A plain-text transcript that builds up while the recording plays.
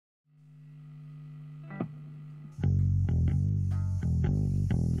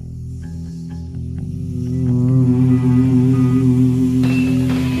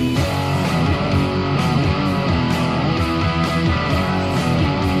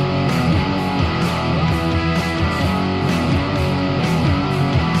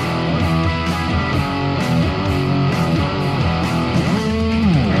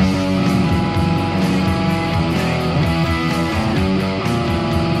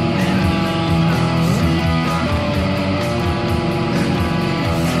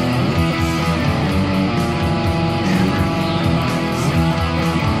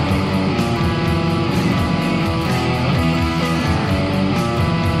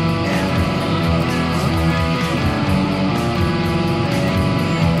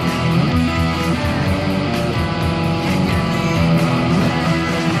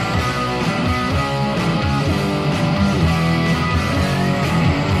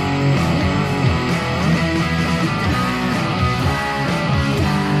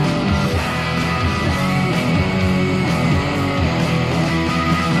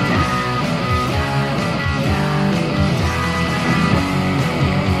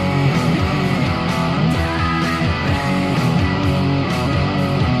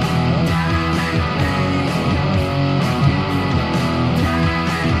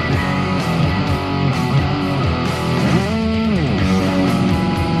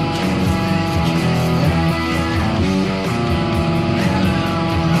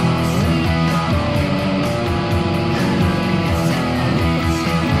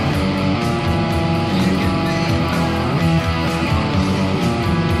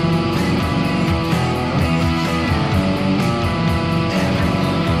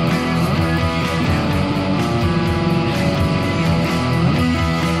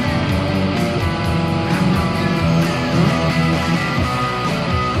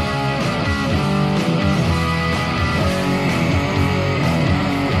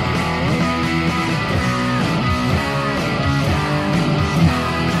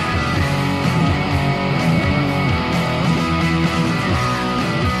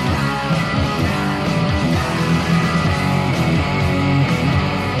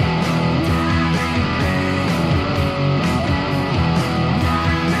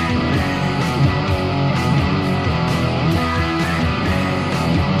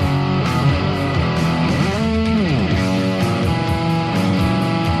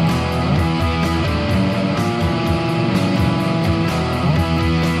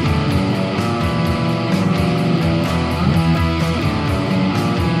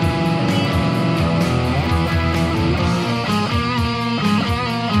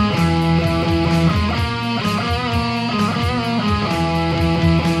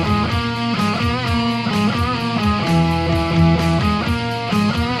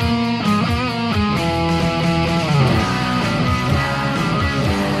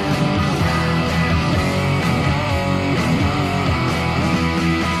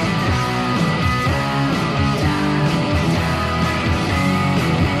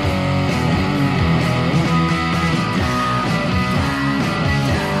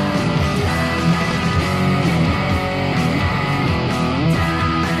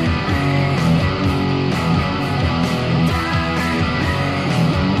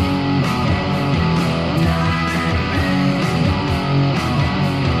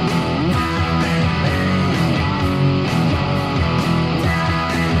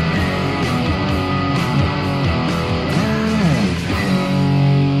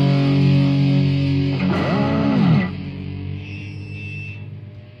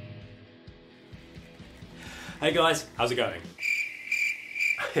Hey guys, how's it going?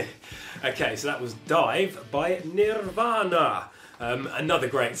 Okay, so that was Dive by Nirvana. Another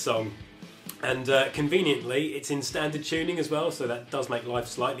great song. And conveniently, it's in standard tuning as well, so that does make life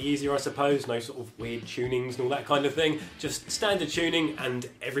slightly easier, I suppose. No sort of weird tunings and all that kind of thing. Just standard tuning and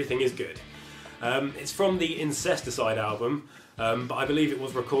everything is good. It's from the Incesticide album, but I believe it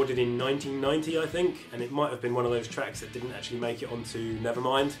was recorded in 1990, I think, and it might have been one of those tracks that didn't actually make it onto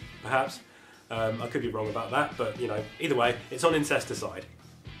Nevermind, perhaps. I could be wrong about that, but you know, either way, it's on Incesticide.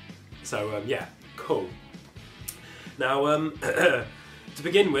 So yeah, cool. Now, to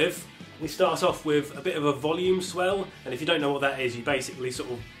begin with, we start off with a bit of a volume swell, and if you don't know what that is, you basically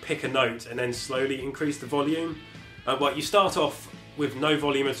sort of pick a note and then slowly increase the volume. Well, you start off with no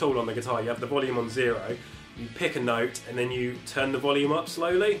volume at all on the guitar. You have the volume on 0, you pick a note and then you turn the volume up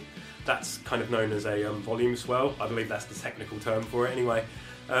slowly. That's kind of known as a volume swell. I believe that's the technical term for it anyway.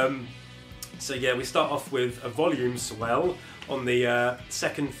 So yeah, we start off with a volume swell on the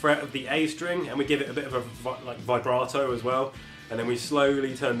 2nd fret of the A string, and we give it a bit of a vibrato as well, and then we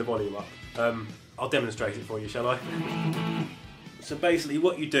slowly turn the volume up. I'll demonstrate it for you, shall I? So basically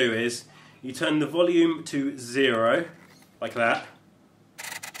what you do is you turn the volume to 0, like that,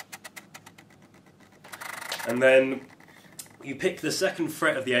 and then you pick the 2nd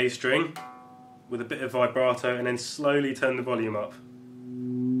fret of the A string with a bit of vibrato and then slowly turn the volume up.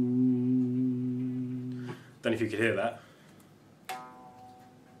 Don't know if you could hear that.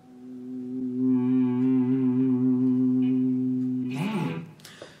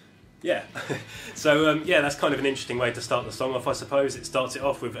 Yeah, so yeah, that's kind of an interesting way to start the song off, I suppose. It starts it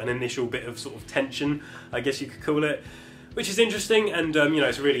off with an initial bit of sort of tension, I guess you could call it, which is interesting, and you know,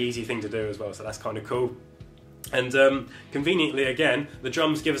 it's a really easy thing to do as well, so that's kind of cool. And conveniently, again, the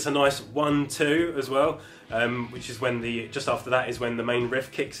drums give us a nice 1-2 as well, which is when just after that is when the main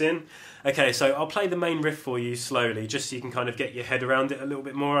riff kicks in. Okay, so I'll play the main riff for you slowly, just so you can kind of get your head around it a little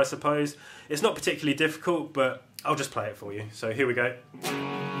bit more, I suppose. It's not particularly difficult, but I'll just play it for you. So here we go.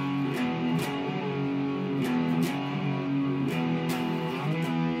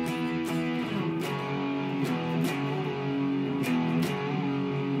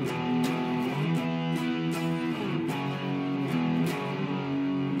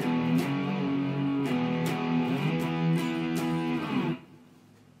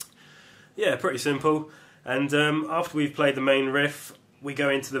 Yeah, pretty simple. And after we've played the main riff, we go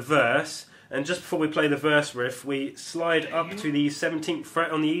into the verse. And just before we play the verse riff, we slide up to the 17th fret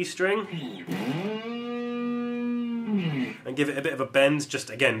on the E string and give it a bit of a bend,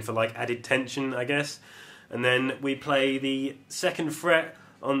 just again for like added tension, I guess. And then we play the 2nd fret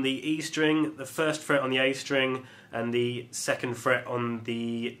on the E string, the 1st fret on the A string, and the 2nd fret on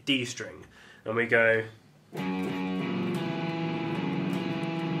the D string. And we go...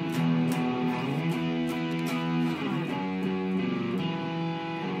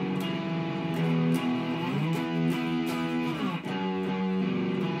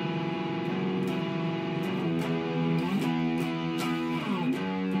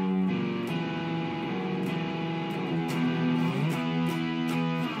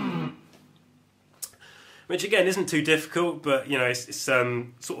 which again isn't too difficult, but you know, it's sort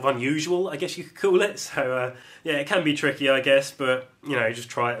of unusual, I guess you could call it. So yeah, it can be tricky, I guess, but you know, just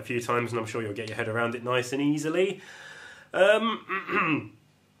try it a few times and I'm sure you'll get your head around it nice and easily. And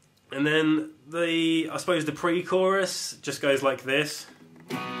then I suppose the pre-chorus just goes like this.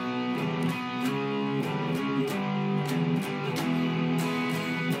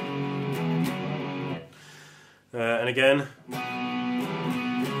 And again.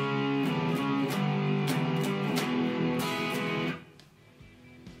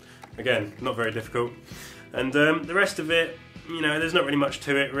 Again, not very difficult. And the rest of it, you know, there's not really much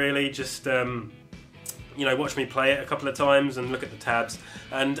to it really, just, you know, watch me play it a couple of times and look at the tabs,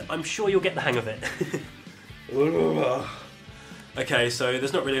 and I'm sure you'll get the hang of it. Okay, so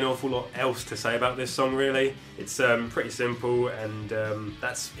there's not really an awful lot else to say about this song really. It's pretty simple, and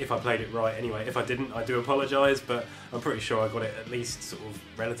that's if I played it right anyway. If I didn't, I do apologise, but I'm pretty sure I got it at least sort of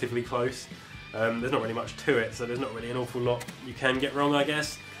relatively close. There's not really much to it, so there's not really an awful lot you can get wrong, I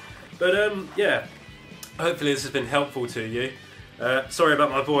guess. But yeah, hopefully this has been helpful to you. Sorry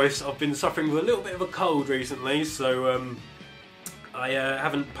about my voice, I've been suffering with a little bit of a cold recently, so I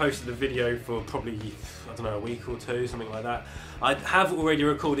haven't posted a video for probably, I don't know, a week or two, something like that. I have already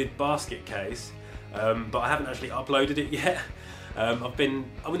recorded Basket Case, but I haven't actually uploaded it yet. I've been,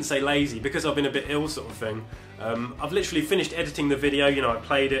 I wouldn't say lazy, because I've been a bit ill sort of thing. I've literally finished editing the video, you know, I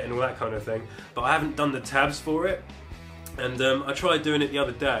played it and all that kind of thing, but I haven't done the tabs for it. And I tried doing it the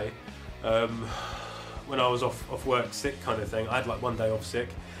other day, when I was off work sick kind of thing. I had like one day off sick.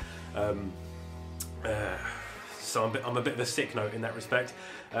 so I'm a bit of a sick note in that respect.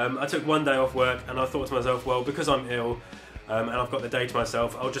 I took one day off work and I thought to myself, well, because I'm ill and I've got the day to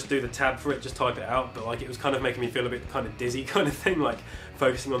myself, I'll just do the tab for it, just type it out. But like, it was kind of making me feel a bit kind of dizzy kind of thing, like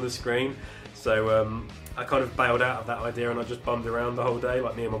focusing on the screen. So I kind of bailed out of that idea and I just bummed around the whole day.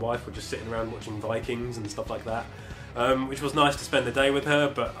 Like, me and my wife were just sitting around watching Vikings and stuff like that, which was nice to spend the day with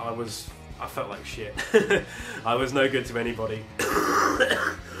her, but I felt like shit. I was no good to anybody.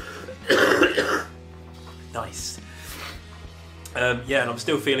 Nice. Yeah, and I'm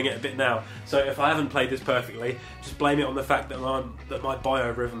still feeling it a bit now. So if I haven't played this perfectly, just blame it on the fact that my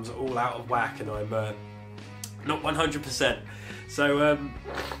biorhythms are all out of whack and I'm not 100%. So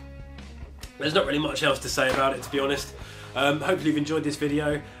there's not really much else to say about it, to be honest. Hopefully you've enjoyed this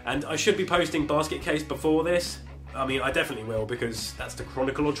video, and I should be posting Basket Case before this. I mean, I definitely will, because that's the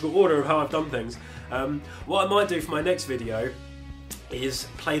chronological order of how I've done things. What I might do for my next video is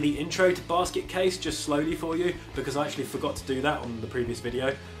play the intro to Basket Case just slowly for you, because I actually forgot to do that on the previous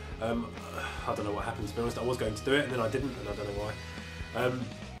video. I don't know what happened, to be honest. I was going to do it and then I didn't, and I don't know why.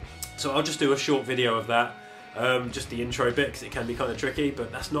 So I'll just do a short video of that, just the intro bit, because it can be kind of tricky,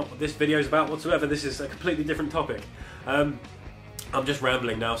 but that's not what this video is about whatsoever. This is a completely different topic. I'm just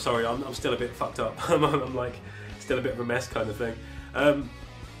rambling now, sorry, I'm still a bit fucked up. I'm like, still a bit of a mess kind of thing.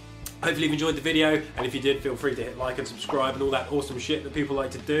 Hopefully you've enjoyed the video, and if you did, feel free to hit like and subscribe and all that awesome shit that people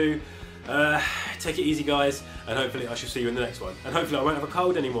like to do. Take it easy, guys, and hopefully I shall see you in the next one. And hopefully I won't have a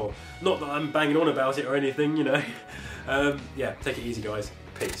cold anymore. Not that I'm banging on about it or anything, you know. Yeah, take it easy, guys.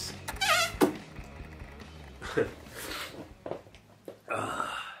 Peace.